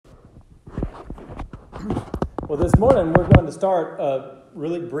Well, this morning we're going to start a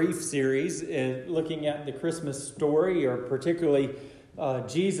really brief series looking at the Christmas story, or particularly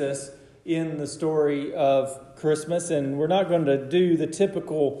Jesus in the story of Christmas. And we're not going to do the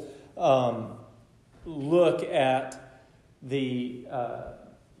typical look at the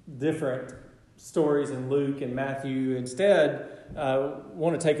different stories in Luke and Matthew. Instead,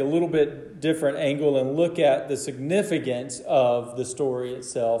 want to take a little bit different angle and look at the significance of the story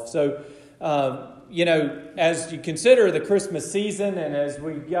itself. So, as you consider the Christmas season, and as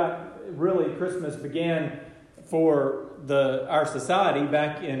we got really Christmas began for our society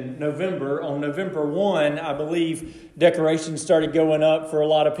back in November. On November 1, I believe decorations started going up for a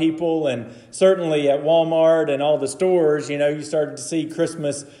lot of people, and certainly at Walmart and all the stores, you started to see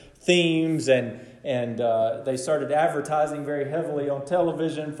Christmas themes, and they started advertising very heavily on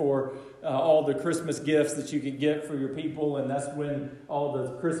television for all the Christmas gifts that you could get for your people, and that's when all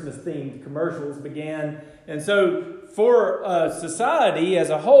the Christmas-themed commercials began. And so for society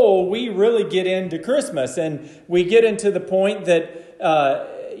as a whole, we really get into Christmas, and we get into the point that,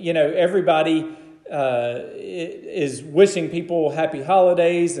 everybody is wishing people happy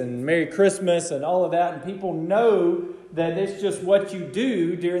holidays and Merry Christmas and all of that, and people know that it's just what you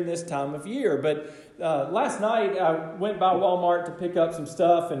do during this time of year. But last night I went by Walmart to pick up some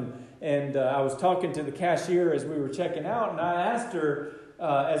stuff, and I was talking to the cashier as we were checking out, and I asked her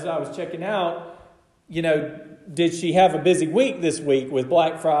as I was checking out, did she have a busy week this week with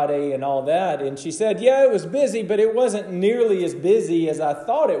Black Friday and all that? And she said, yeah, it was busy, but it wasn't nearly as busy as I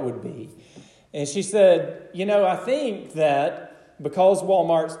thought it would be. And she said, I think that because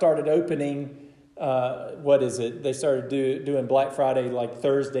Walmart started opening, they started doing Black Friday like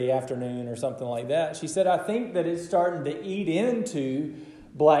Thursday afternoon or something like that. She said, I think that it's starting to eat into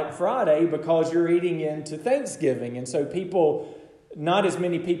Black Friday because you're eating into Thanksgiving. And so not as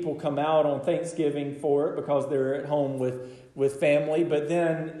many people come out on Thanksgiving for it because they're at home with family, but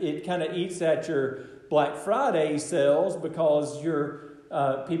then it kind of eats at your Black Friday sales because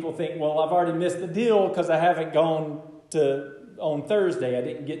people think, well, I've already missed the deal because I haven't gone on Thursday. I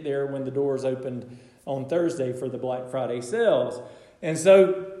didn't get there when the doors opened on Thursday for the Black Friday sales. And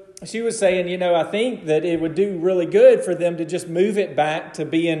so she was saying, I think that it would do really good for them to just move it back to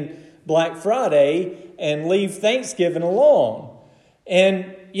being Black Friday and leave Thanksgiving alone.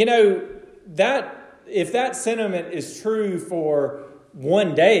 And, that if that sentiment is true for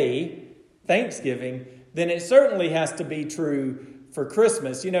one day, Thanksgiving, then it certainly has to be true for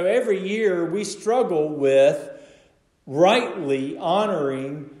Christmas. Every year we struggle with rightly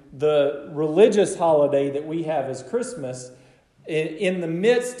honoring the religious holiday that we have as Christmas in the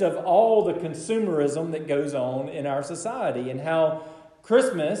midst of all the consumerism that goes on in our society, and how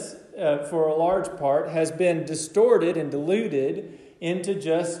Christmas, for a large part, has been distorted and diluted into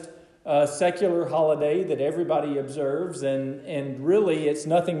just a secular holiday that everybody observes, and really it's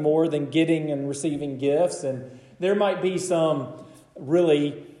nothing more than getting and receiving gifts. And there might be some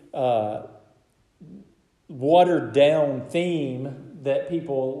really watered down theme that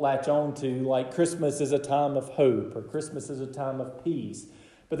people latch on to, like Christmas is a time of hope or Christmas is a time of peace.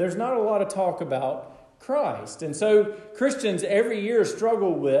 But there's not a lot of talk about Christ. And so Christians every year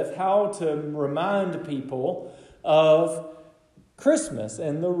struggle with how to remind people of Christmas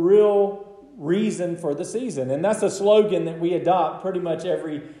and the real reason for the season. And that's a slogan that we adopt pretty much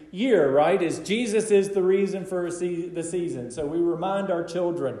every year, right? Is Jesus is the reason for the season. So we remind our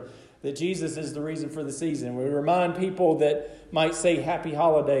children that Jesus is the reason for the season. We remind people that might say happy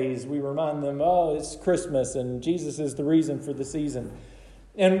holidays. We remind them, it's Christmas and Jesus is the reason for the season.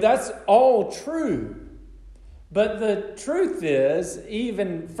 And that's all true. But the truth is,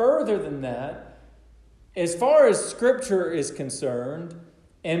 even further than that, as far as Scripture is concerned,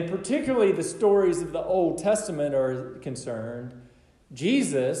 and particularly the stories of the Old Testament are concerned,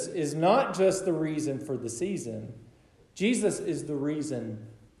 Jesus is not just the reason for the season. Jesus is the reason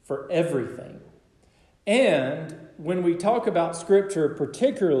for everything. And when we talk about Scripture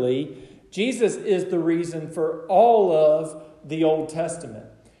particularly, Jesus is the reason for all of the Old Testament.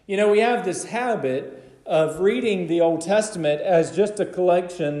 We have this habit of reading the Old Testament as just a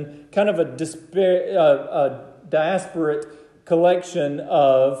collection, kind of a disparate collection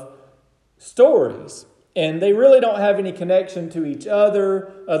of stories. And they really don't have any connection to each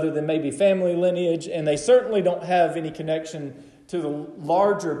other than maybe family lineage, and they certainly don't have any connection to the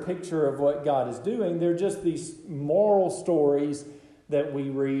larger picture of what God is doing. They're just these moral stories that we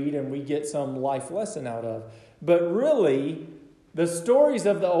read and we get some life lesson out of. But really, the stories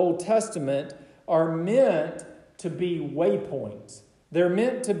of the Old Testament are meant to be waypoints. They're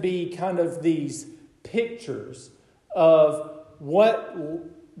meant to be kind of these pictures of what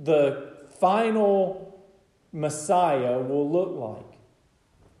the final Messiah will look like,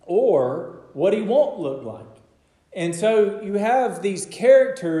 or what he won't look like. And so you have these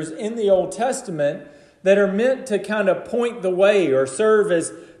characters in the Old Testament that are meant to kind of point the way or serve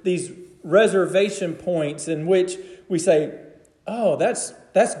as these reservation points in which we say, oh, that's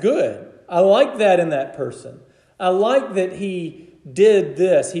good. I like that in that person. I like that he did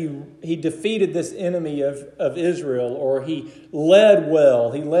this. He defeated this enemy of Israel, or he led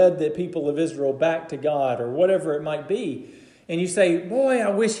well. He led the people of Israel back to God, or whatever it might be. And you say, boy,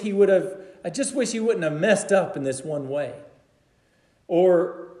 I just wish he wouldn't have messed up in this one way.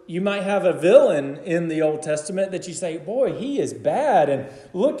 Or you might have a villain in the Old Testament that you say, boy, he is bad, and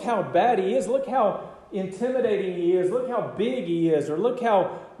look how bad he is. Look how intimidating he is. Look how big he is, or look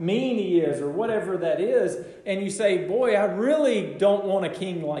how mean he is, or whatever that is. And you say, boy, I really don't want a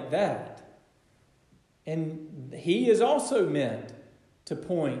king like that. And he is also meant to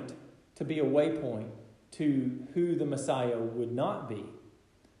be a waypoint to who the Messiah would not be.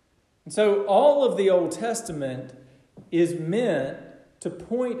 And so all of the Old Testament is meant to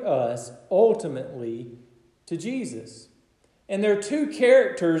point us ultimately to Jesus. And there are two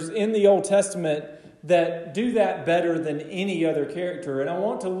characters in the Old Testament that do that better than any other character. And I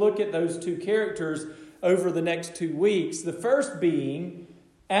want to look at those two characters over the next 2 weeks. The first being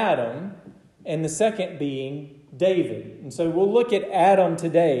Adam, and the second being David. And so we'll look at Adam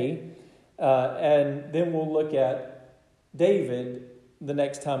today, and then we'll look at David the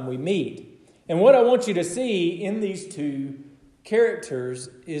next time we meet. And what I want you to see in these two characters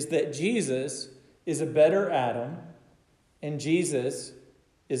is that Jesus is a better Adam and Jesus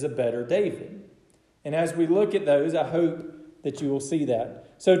is a better David. And as we look at those, I hope that you will see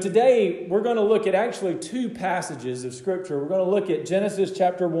that. So today we're going to look at actually two passages of Scripture. We're going to look at Genesis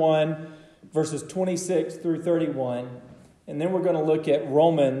chapter 1, verses 26 through 31. And then we're going to look at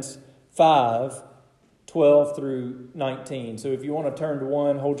Romans 5, 12 through 19. So if you want to turn to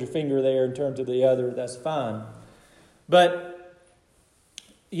one, hold your finger there and turn to the other, that's fine. But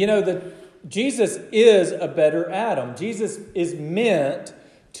Jesus is a better Adam. Jesus is meant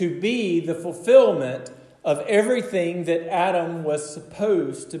to be the fulfillment of everything that Adam was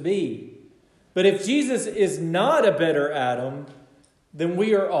supposed to be. But if Jesus is not a better Adam, then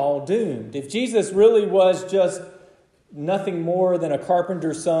we are all doomed. If Jesus really was just nothing more than a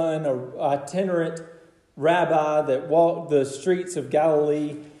carpenter's son, an itinerant rabbi that walked the streets of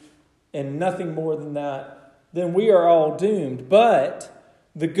Galilee, and nothing more than that, then we are all doomed. But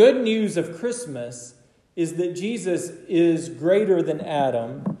the good news of Christmas is that Jesus is greater than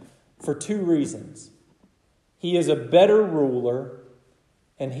Adam for two reasons. He is a better ruler,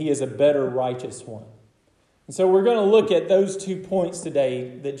 and he is a better righteous one. And so we're going to look at those 2 points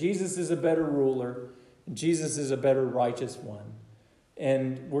today, that Jesus is a better ruler, and Jesus is a better righteous one.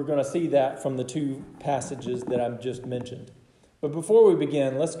 And we're going to see that from the two passages that I've just mentioned. But before we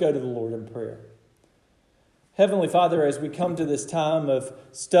begin, let's go to the Lord in prayer. Heavenly Father, as we come to this time of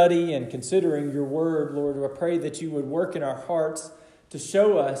study and considering your word, Lord, I pray that you would work in our hearts to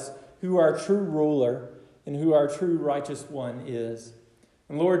show us who our true ruler and who our true righteous one is.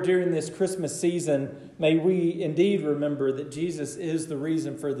 And Lord, during this Christmas season, may we indeed remember that Jesus is the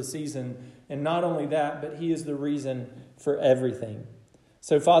reason for the season. And not only that, but he is the reason for everything.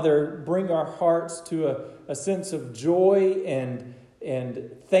 So, Father, bring our hearts to a sense of joy and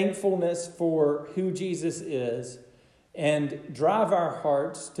thankfulness for who Jesus is, and drive our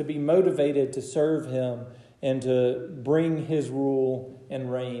hearts to be motivated to serve him and to bring his rule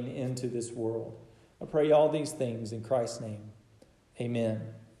and reign into this world. I pray all these things in Christ's name. Amen.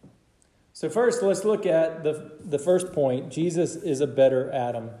 So first, let's look at the first point. Jesus is a better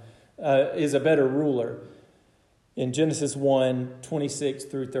Adam, is a better ruler. In Genesis 1, 26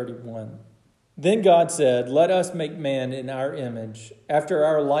 through 31. Then God said, "Let us make man in our image, after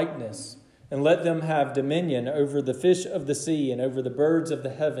our likeness, and let them have dominion over the fish of the sea, and over the birds of the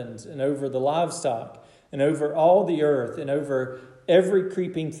heavens, and over the livestock, and over all the earth, and over every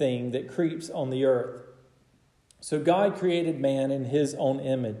creeping thing that creeps on the earth." So God created man in his own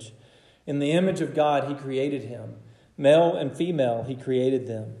image. In the image of God he created him. Male and female he created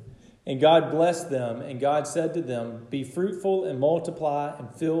them. And God blessed them, and God said to them, "Be fruitful and multiply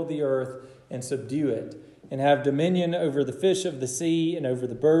and fill the earth and subdue it, and have dominion over the fish of the sea and over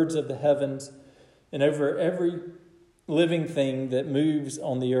the birds of the heavens and over every living thing that moves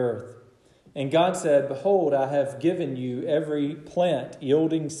on the earth." And God said, "Behold, I have given you every plant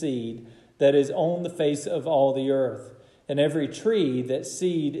yielding seed that is on the face of all the earth, and every tree that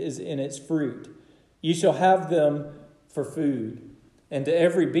seed is in its fruit. You shall have them for food. And to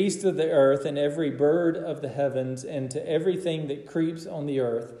every beast of the earth, and every bird of the heavens, and to everything that creeps on the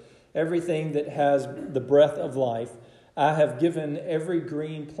earth, everything that has the breath of life. I have given every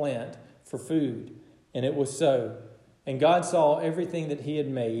green plant for food. And it was so. And God saw everything that he had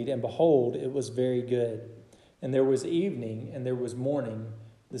made, and behold, it was very good. And there was evening, and there was morning,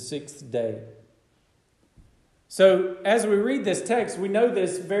 the sixth day. So as we read this text, we know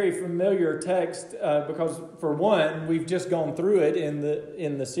this very familiar text because, for one, we've just gone through it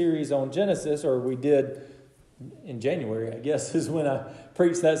in the series on Genesis, or we did in January, I guess, is when I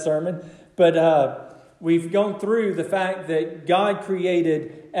preached that sermon. But we've gone through the fact that God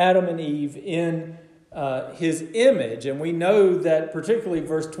created Adam and Eve in his image. And we know that particularly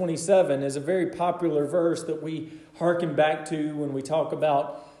verse 27 is a very popular verse that we hearken back to when we talk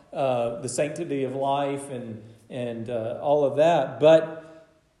about the sanctity of life and all of that. But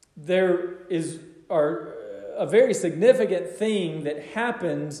there is a very significant thing that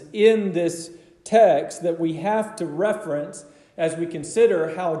happens in this text that we have to reference as we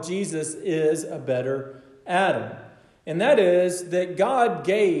consider how Jesus is a better Adam. And that is that God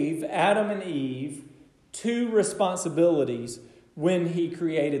gave Adam and Eve two responsibilities when he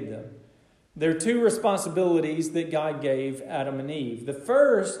created them. There are two responsibilities that God gave Adam and Eve. The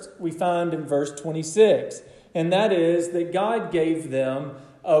first we find in verse 26, and that is that God gave them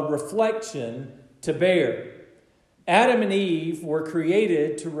a reflection to bear. Adam and Eve were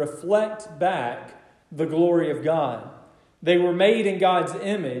created to reflect back the glory of God. They were made in God's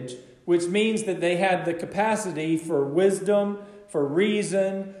image, which means that they had the capacity for wisdom, for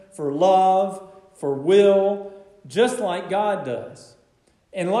reason, for love, for will, just like God does.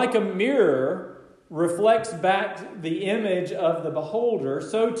 And like a mirror reflects back the image of the beholder,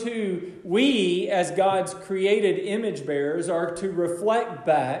 so too we, as God's created image bearers, are to reflect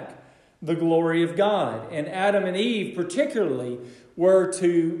back the glory of God. And Adam and Eve particularly were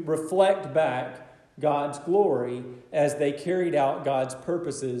to reflect back God's glory as they carried out God's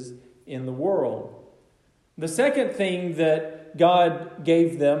purposes in the world. The second thing that God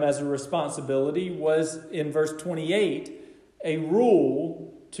gave them as a responsibility was in verse 28, a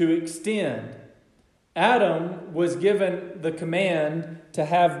rule to extend. Adam was given the command to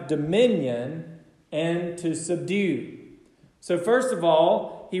have dominion and to subdue. So first of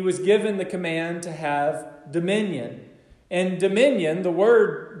all, he was given the command to have dominion. And dominion, the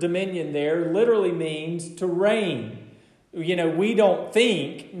word dominion there literally means to reign. You know, we don't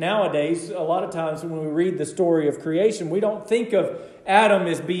think nowadays, a lot of times when we read the story of creation, we don't think of Adam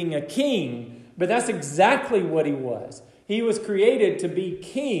as being a king, but that's exactly what he was. He was created to be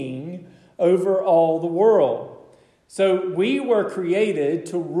king over all the world. So we were created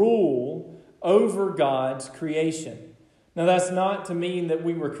to rule over God's creation. Now, that's not to mean that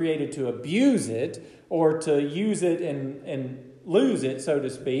we were created to abuse it or to use it and lose it, so to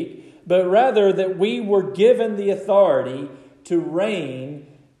speak, but rather that we were given the authority to reign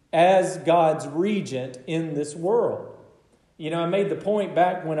as God's regent in this world. You know, I made the point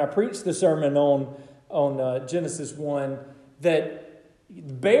back when I preached the sermon on Genesis 1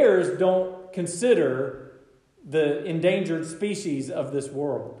 that bears don't consider the endangered species of this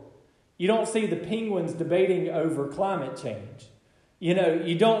world. You don't see the penguins debating over climate change. You know,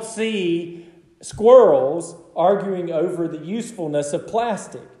 you don't see squirrels arguing over the usefulness of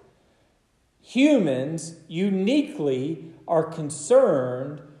plastic. Humans uniquely are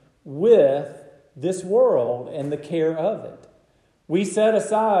concerned with this world and the care of it. We set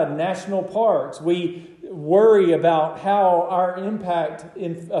aside national parks. We worry about how our impact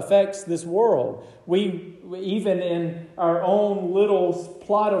affects this world. We, even in our own little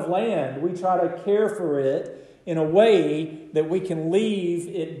plot of land, we try to care for it in a way that we can leave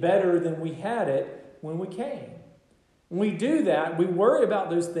it better than we had it when we came. When we do that, we worry about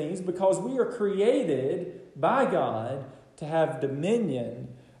those things because we are created by God to have dominion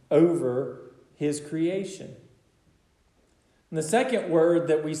over His creation. And the second word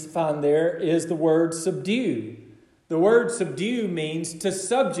that we find there is the word subdue. The word subdue means to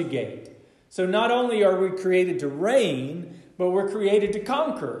subjugate. So not only are we created to reign, but we're created to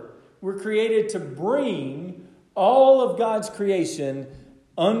conquer. We're created to bring all of God's creation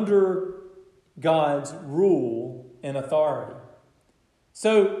under God's rule and authority.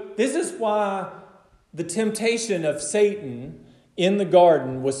 So this is why the temptation of Satan in the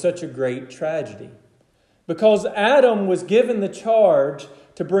garden was such a great tragedy. Because Adam was given the charge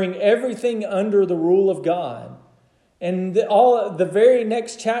to bring everything under the rule of God. And the very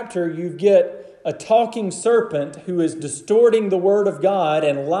next chapter, you get a talking serpent who is distorting the word of God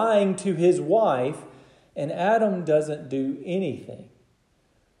and lying to his wife, and Adam doesn't do anything.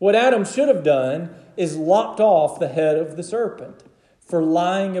 What Adam should have done is lopped off the head of the serpent for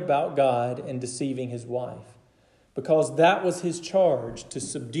lying about God and deceiving his wife. because that was his charge, to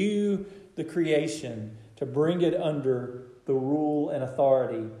subdue the creation, to bring it under the rule and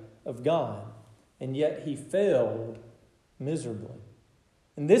authority of God. And yet he failed miserably.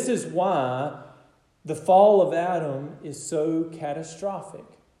 And this is why the fall of Adam is so catastrophic.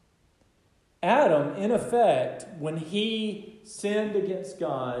 Adam, in effect, when he sinned against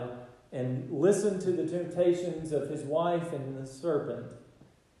God and listened to the temptations of his wife and the serpent,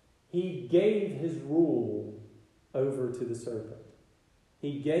 he gave his rule over to the serpent.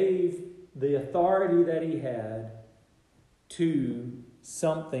 He gave the authority that he had to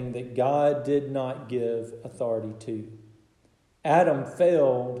something that God did not give authority to. Adam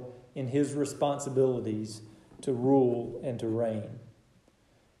failed in his responsibilities to rule and to reign.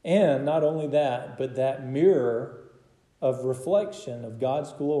 And not only that, but that mirror of reflection of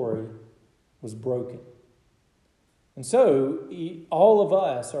God's glory was broken. And so all of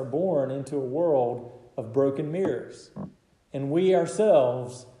us are born into a world of broken mirrors. And we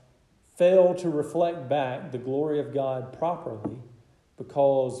ourselves fail to reflect back the glory of God properly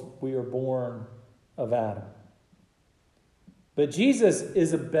because we are born of Adam. But Jesus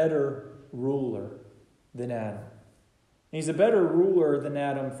is a better ruler than Adam. He's a better ruler than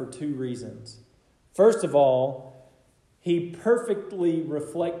Adam for two reasons. First of all, he perfectly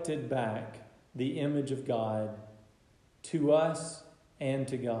reflected back the image of God to us and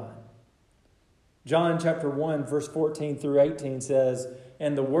to God. John chapter 1, verse 14 through 18 says,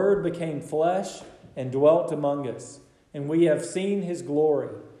 "And the Word became flesh and dwelt among us, and we have seen his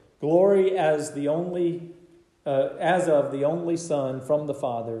glory, glory as of the only Son from the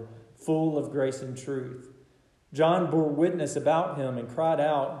Father, full of grace and truth. John bore witness about him and cried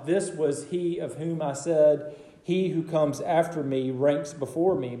out, 'This was he of whom I said, he who comes after me ranks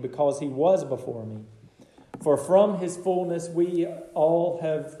before me, because he was before me. For from his fullness we all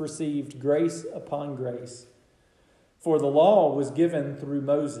have received grace upon grace. For the law was given through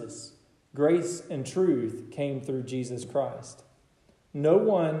Moses. Grace and truth came through Jesus Christ. No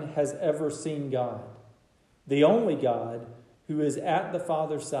one has ever seen God. The only God who is at the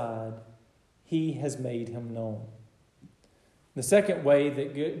Father's side, he has made him known.'" The second way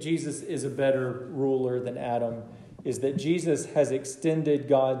that Jesus is a better ruler than Adam is that Jesus has extended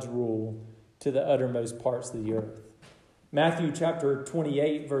God's rule to the uttermost parts of the earth. Matthew chapter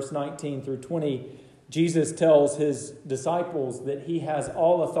 28, verse 19 through 20, Jesus tells his disciples that he has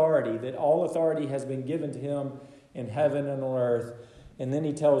all authority, that all authority has been given to him in heaven and on earth. And then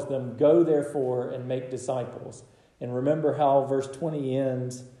he tells them, "Go therefore and make disciples." And remember how verse 20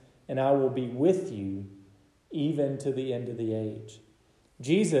 ends, "And I will be with you even to the end of the age."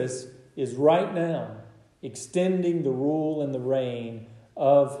 Jesus is right now extending the rule and the reign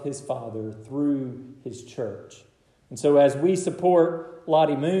of his Father through his church. And so as we support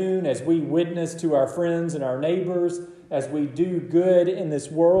Lottie Moon, as we witness to our friends and our neighbors, as we do good in this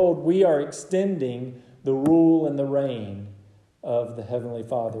world, we are extending the rule and the reign of the Heavenly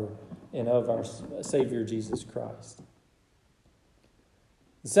Father and of our Savior Jesus Christ.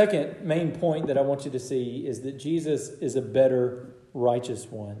 The second main point that I want you to see is that Jesus is a better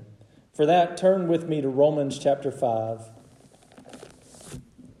righteous one. For that, turn with me to Romans chapter 5.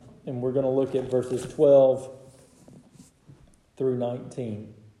 And we're going to look at verses 12 through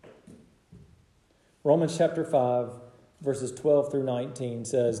 19. Romans chapter 5, verses 12 through 19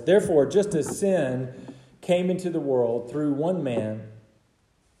 says, "Therefore, just as sin came into the world through one man,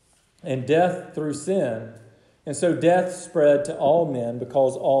 and death through sin, and so death spread to all men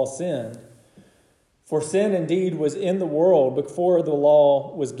because all sinned. For sin indeed was in the world before the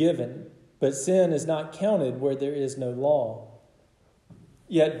law was given, but sin is not counted where there is no law.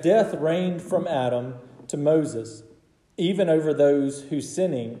 Yet death reigned from Adam to Moses, even over those whose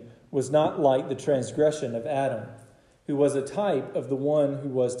sinning was not like the transgression of Adam, who was a type of the one who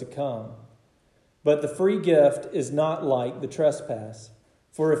was to come. But the free gift is not like the trespass.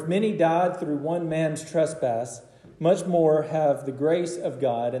 For if many died through one man's trespass, much more have the grace of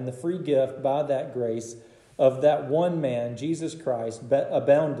God and the free gift by that grace of that one man, Jesus Christ,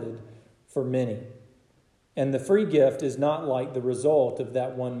 abounded for many. And the free gift is not like the result of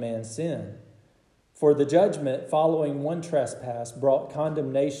that one man's sin. For the judgment following one trespass brought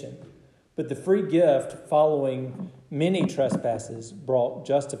condemnation, but the free gift following many trespasses brought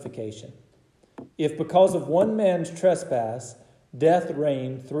justification. If because of one man's trespass death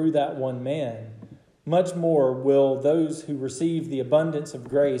reigned through that one man, much more will those who receive the abundance of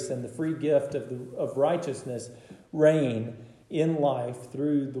grace and the free gift of righteousness reign in life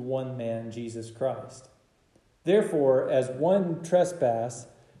through the one man, Jesus Christ. Therefore, as one trespass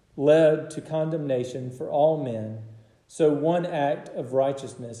led to condemnation for all men, so one act of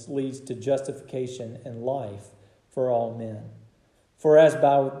righteousness leads to justification and life for all men. For as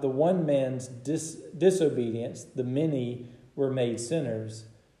by the one man's disobedience the many were made sinners,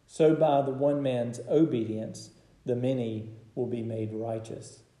 so by the one man's obedience the many will be made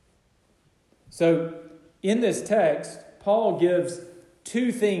righteous. So in this text, Paul gives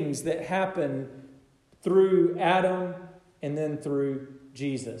two things that happen through Adam and then through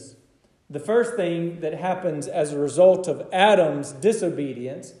Jesus. The first thing that happens as a result of Adam's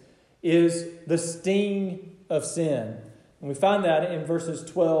disobedience is the sting of sin. And we find that in verses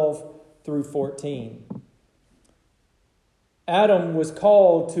 12 through 14. Adam was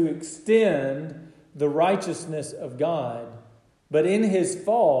called to extend the righteousness of God, but in his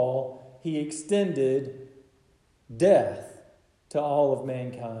fall, he extended death to all of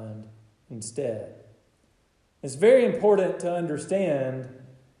mankind instead. It's very important to understand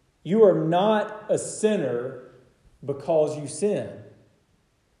you are not a sinner because you sin.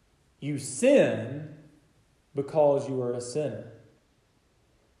 You sin because you are a sinner.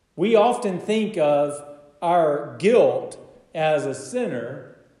 We often think of our guilt as a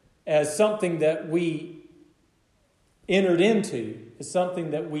sinner as something that we entered into, as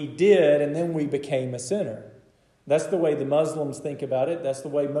something that we did and then we became a sinner. That's the way the Muslims think about it. That's the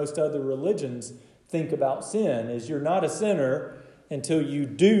way most other religions think about sin, is you're not a sinner until you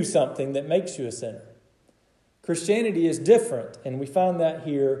do something that makes you a sinner. Christianity is different, and we find that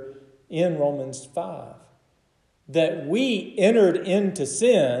here in Romans 5. That we entered into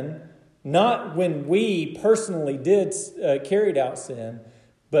sin not when we personally carried out sin,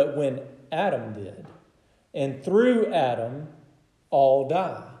 but when Adam did. And through Adam, all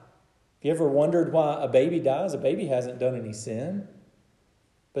die. Have you ever wondered why a baby dies? A baby hasn't done any sin.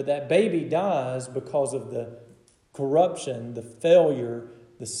 But that baby dies because of the corruption, the failure,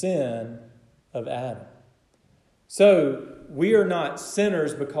 the sin of Adam. So we are not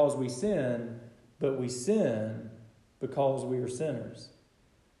sinners because we sin, but we sin because we are sinners.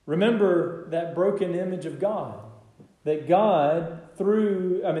 Remember that broken image of God. That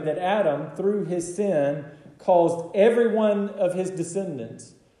that Adam, through his sin, caused every one of his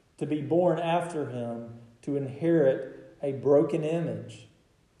descendants to be born after him to inherit a broken image.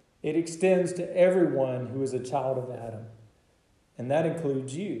 It extends to everyone who is a child of Adam. And that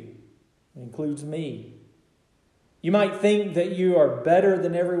includes you. It includes me. You might think that you are better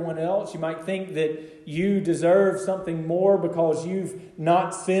than everyone else. You might think that you deserve something more because you've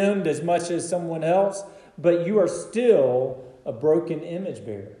not sinned as much as someone else, but you are still a broken image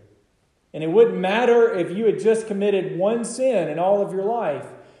bearer. And it wouldn't matter if you had just committed one sin in all of your life.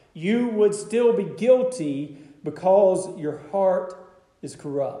 You would still be guilty because your heart is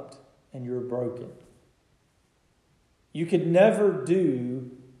corrupt and you're broken. You could never do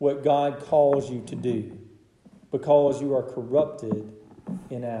what God calls you to do because you are corrupted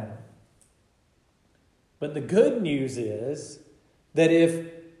in Adam. But the good news is that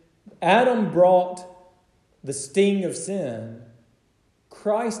if Adam brought the sting of sin,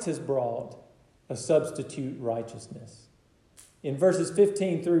 Christ has brought a substitute righteousness. In verses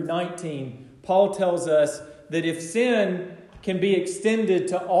 15 through 19, Paul tells us that if sin can be extended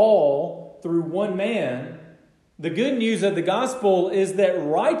to all through one man, the good news of the gospel is that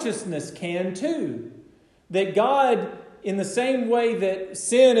righteousness can too. That God, in the same way that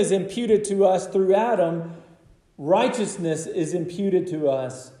sin is imputed to us through Adam, righteousness is imputed to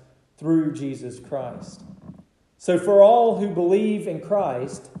us through Jesus Christ. So for all who believe in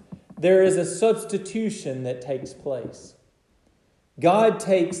Christ, there is a substitution that takes place. God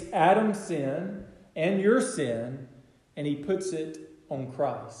takes Adam's sin and your sin, and he puts it on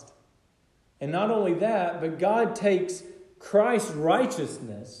Christ. And not only that, but God takes Christ's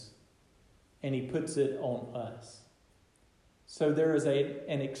righteousness and he puts it on us. So there is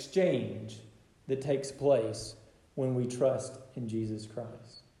an exchange that takes place when we trust in Jesus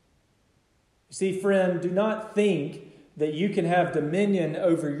Christ. You see, friend, do not think that you can have dominion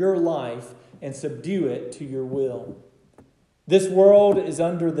over your life and subdue it to your will. This world is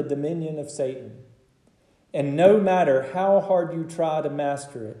under the dominion of Satan. And no matter how hard you try to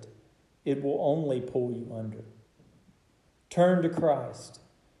master it, it will only pull you under. Turn to Christ,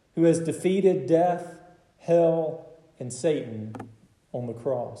 who has defeated death, hell, and Satan on the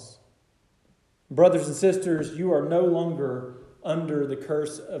cross. Brothers and sisters, you are no longer under the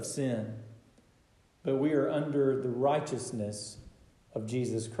curse of sin, but we are under the righteousness of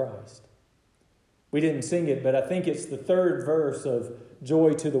Jesus Christ. We didn't sing it, but I think it's the third verse of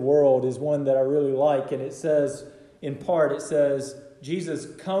Joy to the World is one that I really like. And it says, in part, it says, Jesus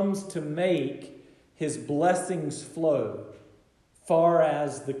comes to make his blessings flow far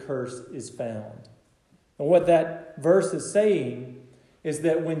as the curse is found. And what that verse is saying is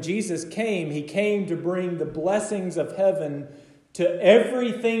that when Jesus came, he came to bring the blessings of heaven to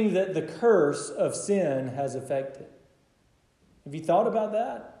everything that the curse of sin has affected. Have you thought about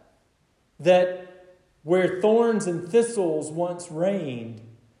that? That where thorns and thistles once reigned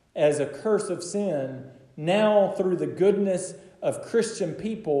as a curse of sin, now through the goodness of Christian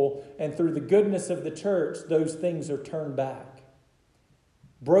people and through the goodness of the church, those things are turned back.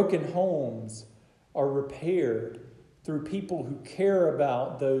 Broken homes are repaired through people who care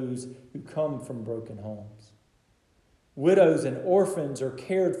about those who come from broken homes. Widows and orphans are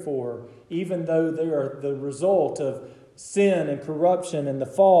cared for, even though they are the result of sin and corruption and the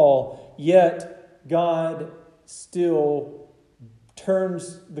fall, yet God still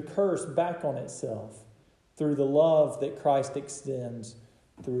turns the curse back on itself through the love that Christ extends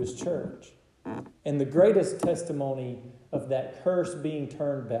through his church. And the greatest testimony of that curse being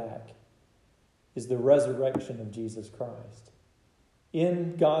turned back is the resurrection of Jesus Christ.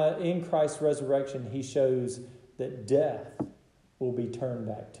 In Christ's resurrection, he shows that death will be turned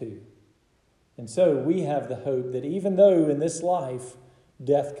back too. And so we have the hope that even though in this life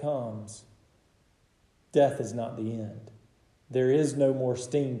death comes, death is not the end. There is no more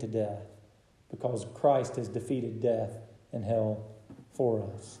sting to death because Christ has defeated death and hell for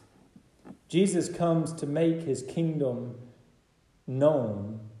us. Jesus comes to make his kingdom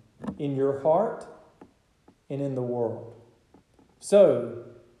known in your heart and in the world. So,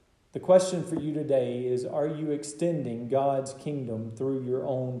 the question for you today is, are you extending God's kingdom through your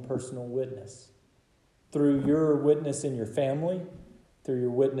own personal witness? Through your witness in your family, through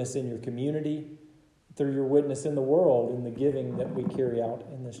your witness in your community, through your witness in the world, in the giving that we carry out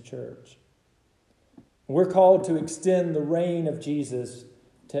in this church. We're called to extend the reign of Jesus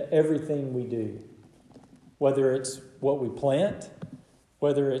to everything we do. Whether it's what we plant,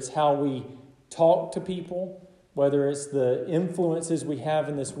 whether it's how we talk to people, whether it's the influences we have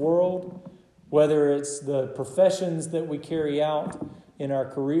in this world, whether it's the professions that we carry out in our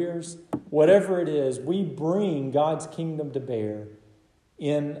careers, whatever it is, we bring God's kingdom to bear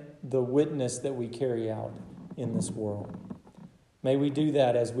in the witness that we carry out in this world. May we do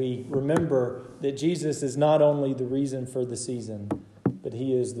that as we remember that Jesus is not only the reason for the season, but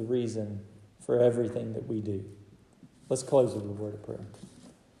he is the reason for everything that we do. Let's close with a word of prayer.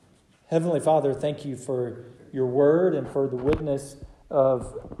 Heavenly Father, thank you for your word and for the witness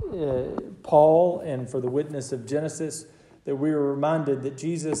of Paul and for the witness of Genesis, that we are reminded that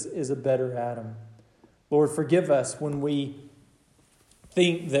Jesus is a better Adam. Lord, forgive us when we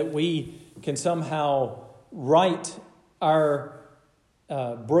think that we can somehow right our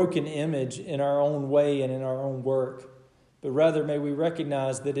broken image in our own way and in our own work. But rather may we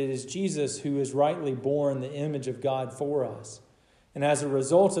recognize that it is Jesus who has rightly borne the image of God for us. And as a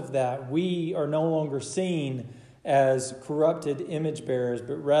result of that, we are no longer seen as corrupted image bearers,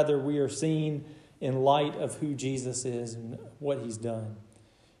 but rather we are seen in light of who Jesus is and what he's done.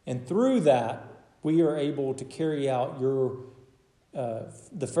 And through that, we are able to carry out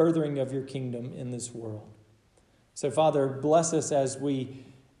the furthering of your kingdom in this world. So, Father, bless us as we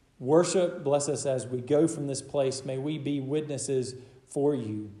worship. Bless us as we go from this place. May we be witnesses for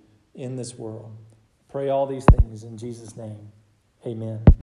you in this world. Pray all these things in Jesus' name. Amen.